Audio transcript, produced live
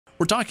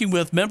We're talking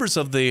with members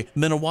of the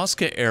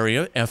Minnewaska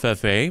area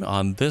FFA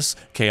on this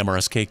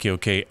KMRS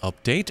KKOK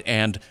update,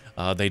 and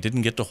they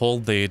didn't get to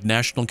hold the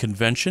national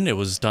convention. It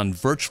was done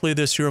virtually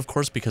this year, of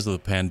course, because of the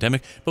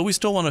pandemic, but we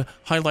still want to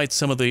highlight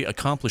some of the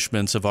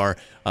accomplishments of our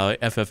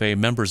FFA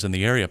members in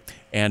the area.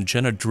 And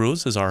Jenna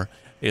Drews is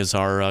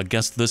our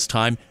guest this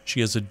time.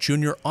 She is a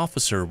junior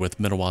officer with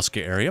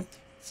Minnewaska area.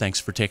 Thanks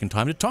for taking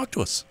time to talk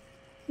to us.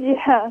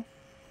 Yeah.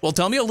 Well,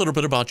 tell me a little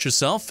bit about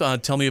yourself.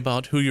 Tell me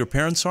about who your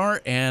parents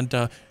are and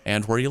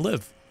where you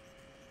live.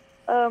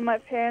 My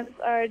parents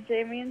are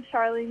Jamie and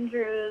Charlene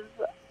Drews,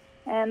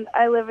 and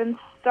I live in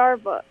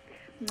Starbuck,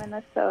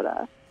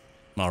 Minnesota.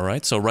 All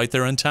right, so right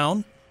there in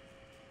town?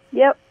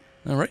 Yep.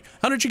 All right.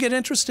 How did you get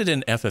interested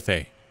in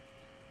FFA?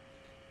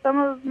 Some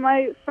of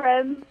my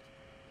friends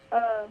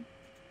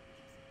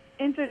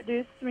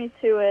introduced me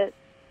to it,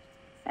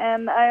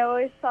 and I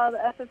always saw the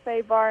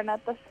FFA barn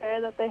at the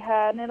fair that they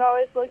had, and it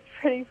always looked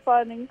pretty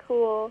fun and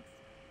cool.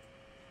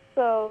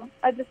 So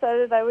I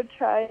decided I would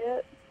try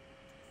it.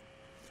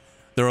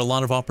 There are a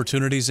lot of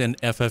opportunities in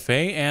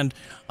FFA, and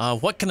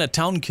what can a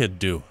town kid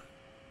do?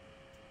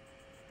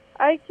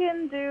 I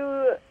can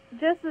do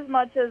just as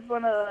much as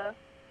one of the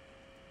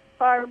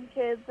farm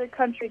kids or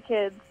country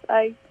kids.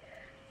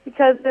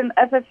 Because in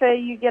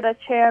FFA you get a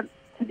chance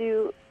to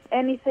do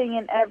anything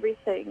and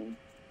everything.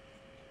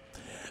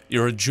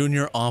 You're a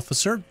junior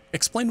officer.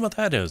 Explain what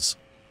that is.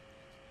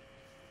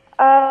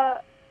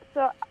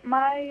 So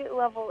my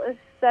level is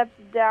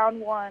stepped down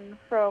one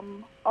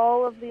from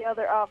all of the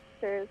other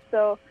officers.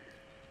 So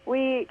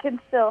we can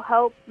still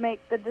help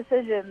make the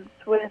decisions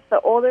with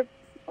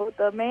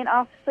the main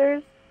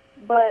officers,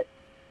 but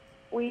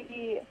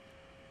we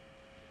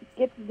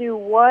get to do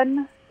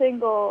one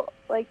single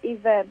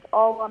event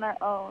all on our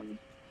own.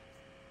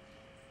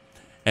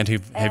 And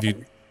have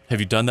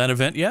you done that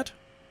event yet?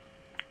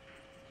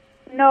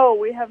 No,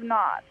 we have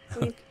not.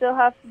 We still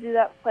have to do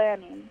that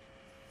planning.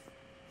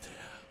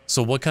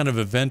 So what kind of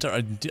event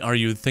are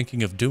you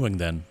thinking of doing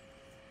then?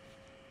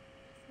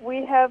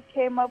 We have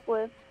came up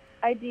with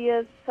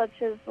ideas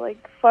such as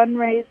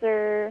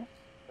fundraiser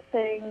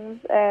things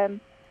and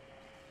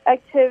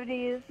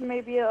activities,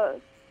 maybe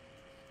a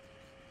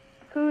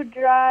food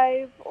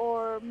drive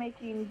or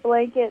making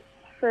blankets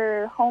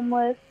for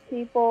homeless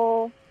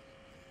people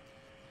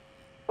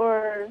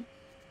or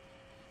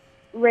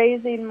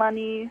raising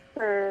money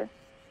for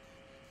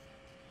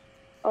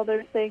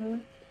other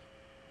things.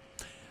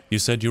 You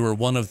said you were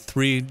one of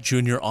 3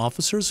 junior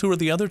officers. Who are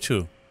the other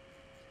 2?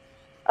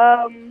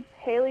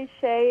 Haley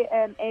Shea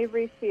and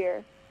Avery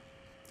Fear.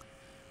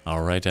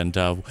 All right, and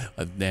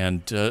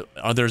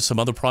are there some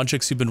other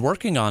projects you've been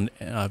working on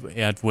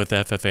with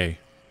FFA?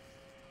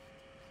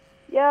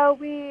 Yeah,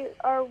 we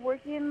are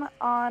working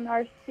on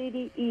our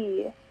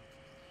CDE.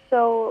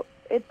 So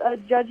it's a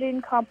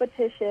judging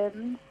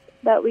competition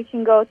that we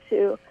can go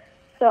to.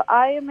 So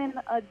I am in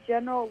a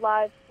general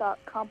livestock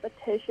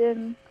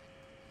competition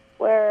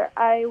where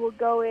I will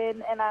go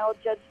in and I will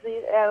judge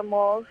these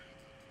animals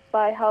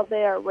by how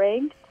they are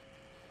ranked.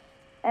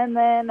 And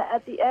then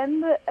at the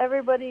end,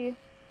 everybody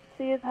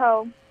sees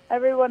how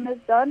everyone has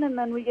done, and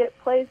then we get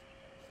placed.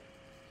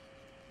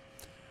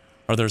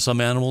 Are there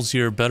some animals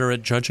you're better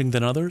at judging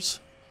than others?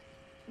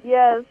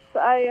 Yes,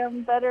 I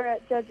am better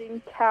at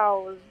judging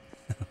cows.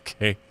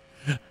 Okay.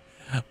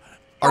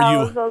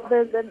 Cows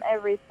other than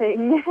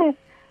everything.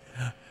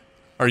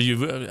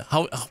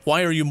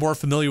 Why are you more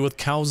familiar with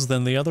cows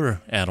than the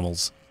other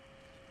animals?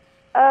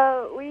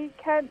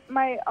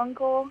 My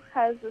uncle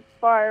has this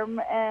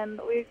farm, and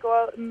we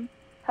go out and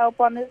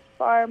help on his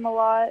farm a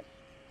lot,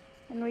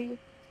 and we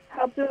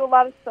help do a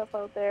lot of stuff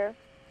out there.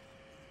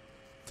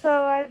 So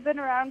I've been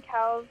around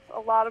cows a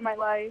lot of my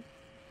life,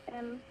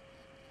 and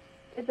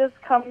it just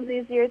comes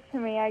easier to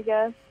me, I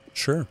guess.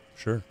 Sure.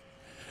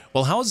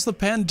 Well, how has the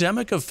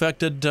pandemic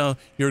affected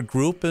your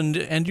group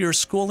and your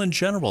school in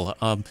general?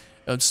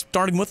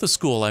 Starting with the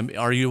school,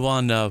 are you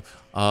on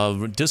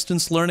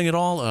distance learning at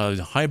all?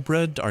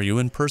 Hybrid? Are you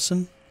in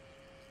person?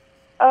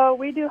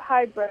 We do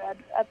hybrid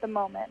at the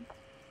moment.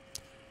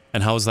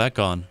 And how has that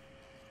gone?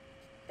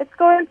 It's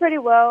going pretty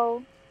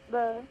well.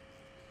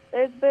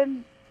 There's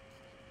been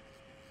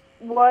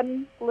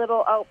one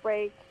little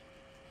outbreak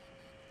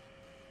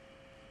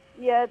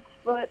yet,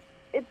 but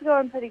it's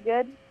going pretty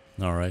good.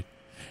 All right.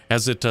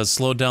 Has it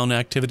slowed down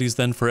activities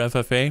then for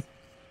FFA?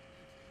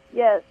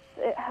 Yes,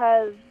 it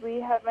has.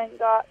 We haven't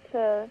got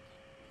to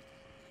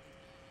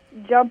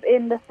jump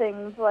into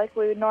things like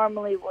we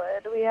normally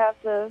would. We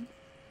have to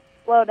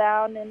slow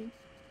down and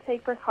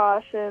take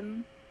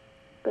precautions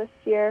this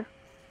year.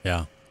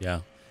 Yeah.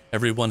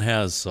 Everyone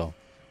has,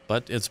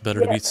 but it's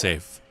better to be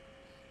safe.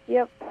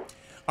 Yep.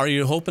 Are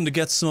you hoping to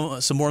get some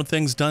more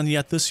things done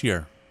yet this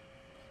year?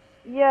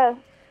 Yes.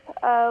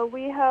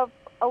 We have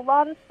a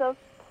lot of stuff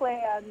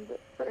planned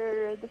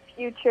for the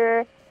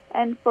future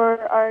and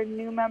for our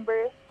new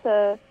members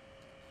to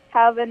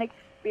have an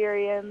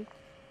experience,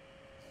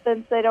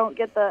 since they don't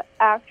get the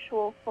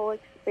actual full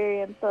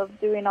experience of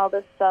doing all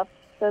this stuff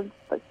since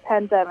the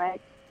pandemic.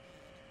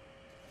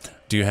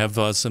 Do you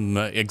have some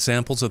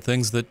examples of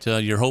things that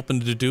you're hoping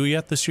to do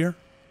yet this year?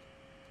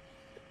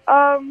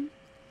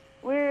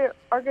 We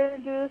are going to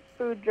do this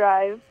food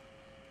drive,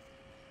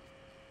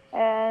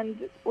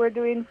 and we're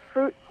doing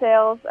fruit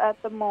sales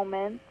at the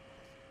moment,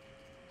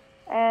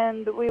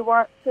 and we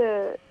want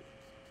to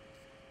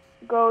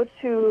go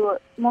to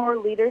more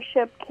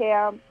leadership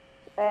camps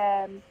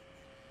and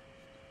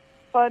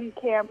fun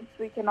camps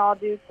we can all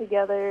do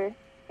together,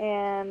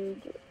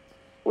 and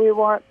we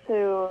want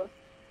to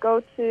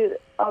go to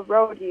a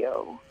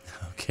rodeo.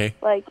 Okay.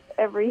 Like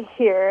every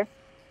year.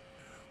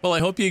 Well, I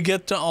hope you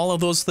get all of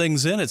those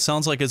things in. It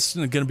sounds like it's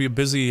going to be a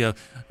busy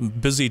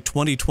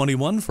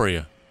 2021 for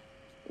you.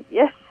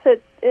 Yes,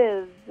 it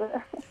is.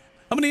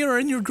 How many are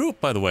in your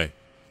group, by the way?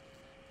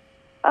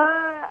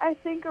 I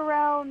think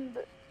around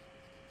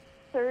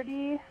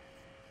 30,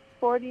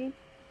 40.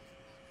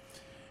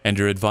 And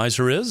your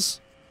advisor is?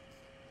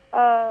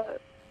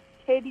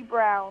 Katie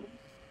Brown.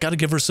 Got to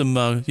give her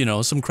some,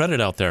 some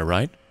credit out there,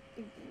 right?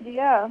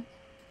 Yeah.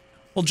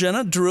 Well,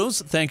 Jenna,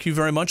 Drews, thank you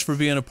very much for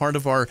being a part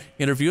of our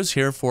interviews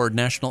here for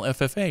National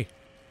FFA.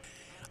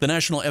 The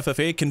National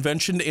FFA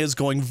Convention is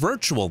going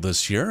virtual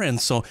this year, and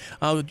so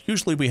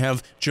usually we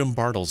have Jim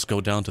Bartles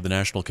go down to the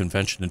National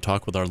Convention and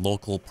talk with our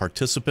local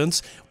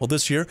participants. Well,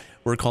 this year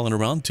we're calling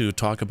around to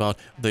talk about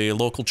the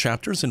local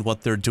chapters and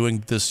what they're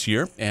doing this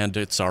year, and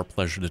it's our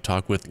pleasure to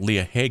talk with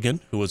Leah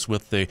Hagan, who is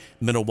with the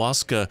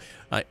Minnewaska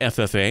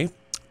FFA.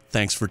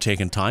 Thanks for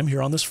taking time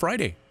here on this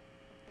Friday.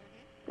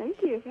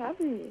 Thank you for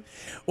having me.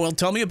 Well,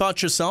 tell me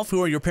about yourself.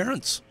 Who are your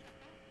parents?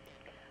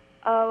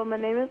 My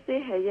name is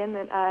Leah Hagan,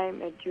 and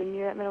I'm a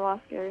junior at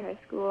Minnewaska Area High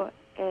School,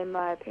 and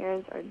my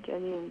parents are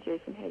Jenny and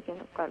Jason Hagan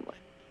of Glenwood.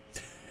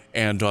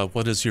 And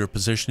what is your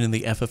position in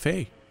the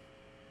FFA?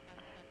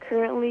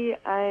 Currently,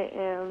 I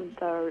am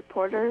the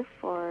reporter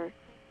for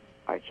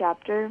our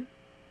chapter.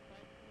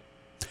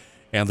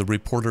 And the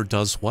reporter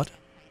does what?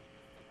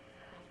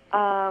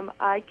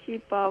 I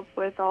keep up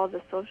with all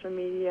the social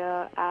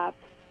media apps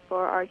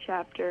for our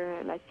chapter,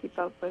 and I keep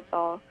up with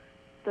all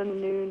the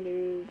new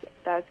news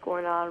that's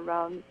going on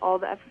around all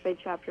the FFA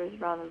chapters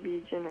around the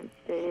region and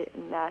state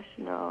and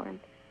national, and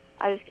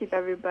I just keep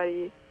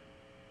everybody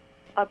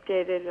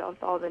updated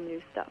with all the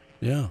new stuff.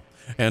 Yeah,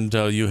 and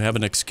you have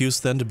an excuse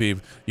then to be,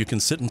 you can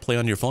sit and play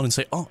on your phone and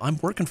say, oh, I'm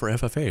working for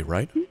FFA,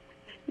 right?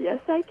 Yes,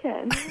 I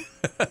can.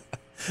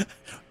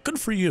 Good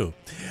for you.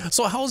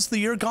 So how's the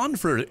year gone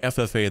for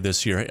FFA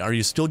this year? Are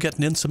you still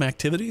getting in some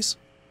activities?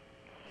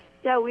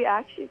 Yeah, we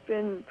actually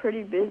been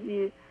pretty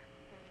busy.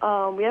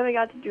 We haven't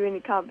got to do any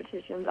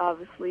competitions,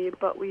 obviously,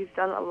 but we've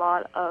done a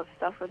lot of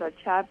stuff with our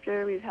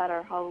chapter. We've had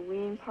our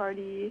Halloween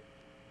party.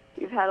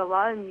 We've had a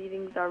lot of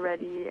meetings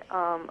already.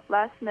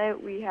 Last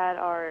night we had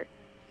our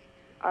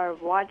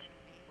watch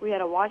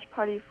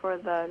party for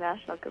the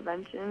National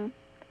Convention.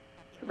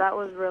 So that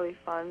was really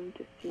fun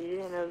to see,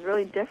 and it was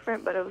really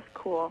different, but it was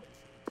cool.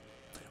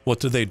 What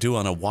did they do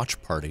on a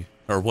watch party?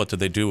 Or what did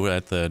they do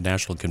at the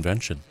National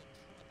Convention?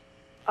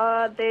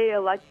 They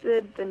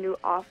elected the new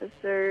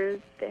officers.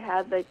 They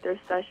had their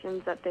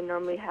sessions that they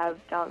normally have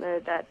down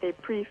there that they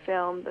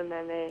pre-filmed, and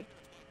then they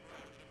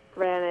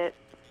ran it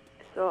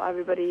so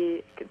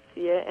everybody could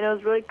see it. And it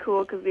was really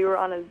cool because we were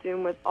on a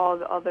Zoom with all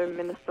the other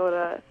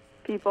Minnesota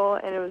people,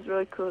 and it was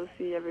really cool to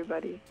see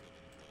everybody.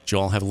 Did you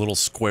all have little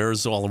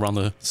squares all around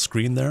the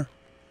screen there?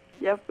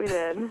 Yep, we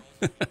did.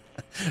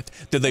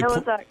 Did they?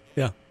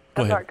 Yeah.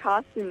 Go ahead. Our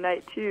costume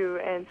night too,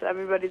 and so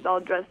everybody's all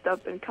dressed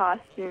up in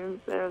costumes,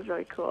 and it was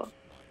really cool.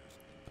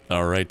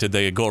 All right. Did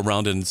they go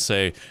around and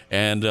say,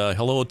 and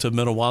hello to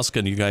Minnewaska,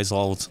 and you guys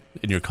all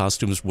in your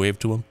costumes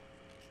waved to them?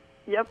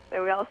 Yep,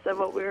 and we all said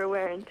what we were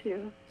wearing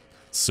too.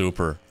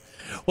 Super.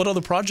 What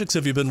other projects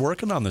have you been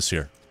working on this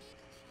year?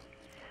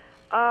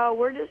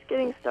 We're just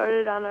getting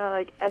started on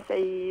our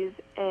SAEs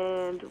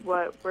and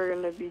what we're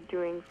going to be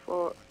doing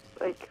for,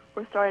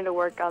 we're starting to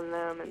work on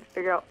them and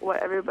figure out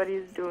what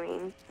everybody's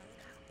doing.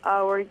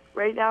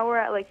 Right now we're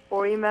at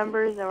 40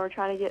 members, and we're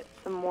trying to get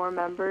some more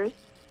members,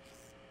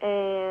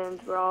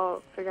 and we're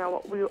all figuring out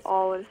what we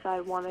all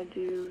decide want to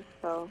do.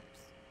 So,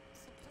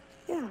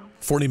 yeah.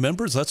 40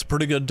 members? That's a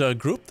pretty good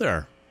group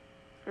there.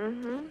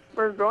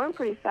 We're growing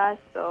pretty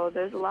fast, though.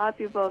 There's a lot of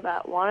people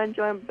that want to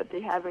join, but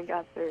they haven't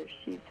got their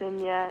sheets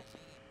in yet.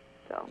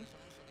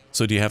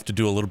 So do you have to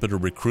do a little bit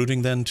of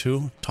recruiting then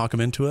too? Talk them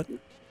into it?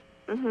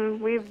 That's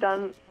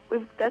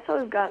how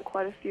we've gotten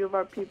quite a few of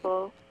our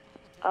people.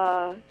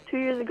 2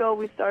 years ago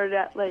we started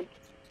at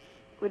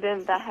we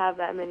didn't have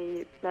that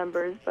many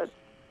members, but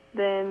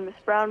then Miss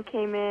Brown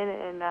came in,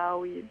 and now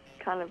we've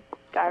kind of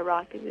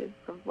skyrocketed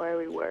from where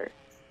we were.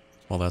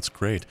 Well, that's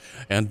great.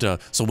 And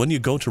so when you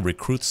go to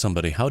recruit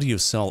somebody, how do you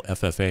sell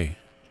FFA?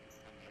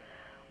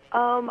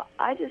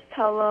 I just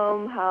tell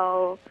them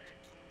how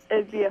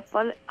it'd be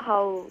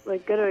how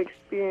good of an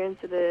experience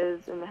it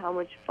is, and how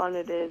much fun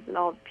it is, and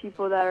all the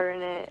people that are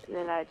in it. And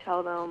then I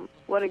tell them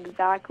what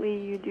exactly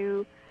you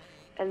do,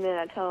 and then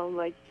I tell them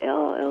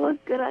it'll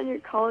look good on your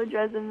college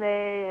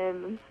resume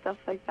and stuff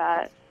like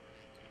that.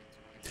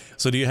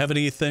 So do you have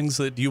any things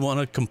that you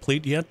want to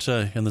complete yet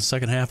in the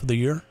second half of the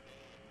year?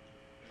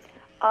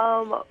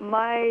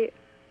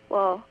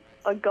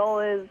 A goal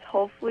is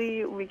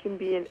hopefully we can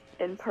be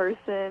in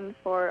person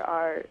for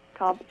our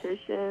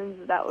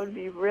competitions. That would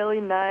be really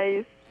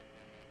nice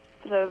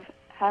instead of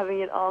having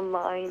it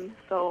online.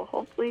 So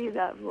hopefully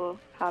that will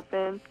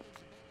happen.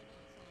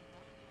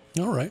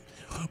 All right.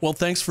 Well,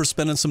 thanks for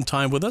spending some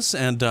time with us,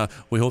 and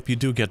we hope you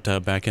do get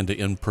back into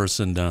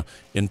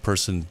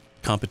in-person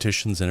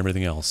competitions and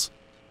everything else.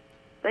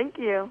 Thank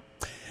you.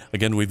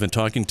 Again, we've been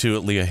talking to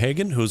Leah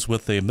Hagan, who's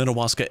with the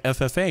Minnewaska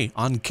FFA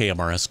on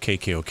KMRS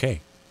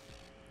KKOK.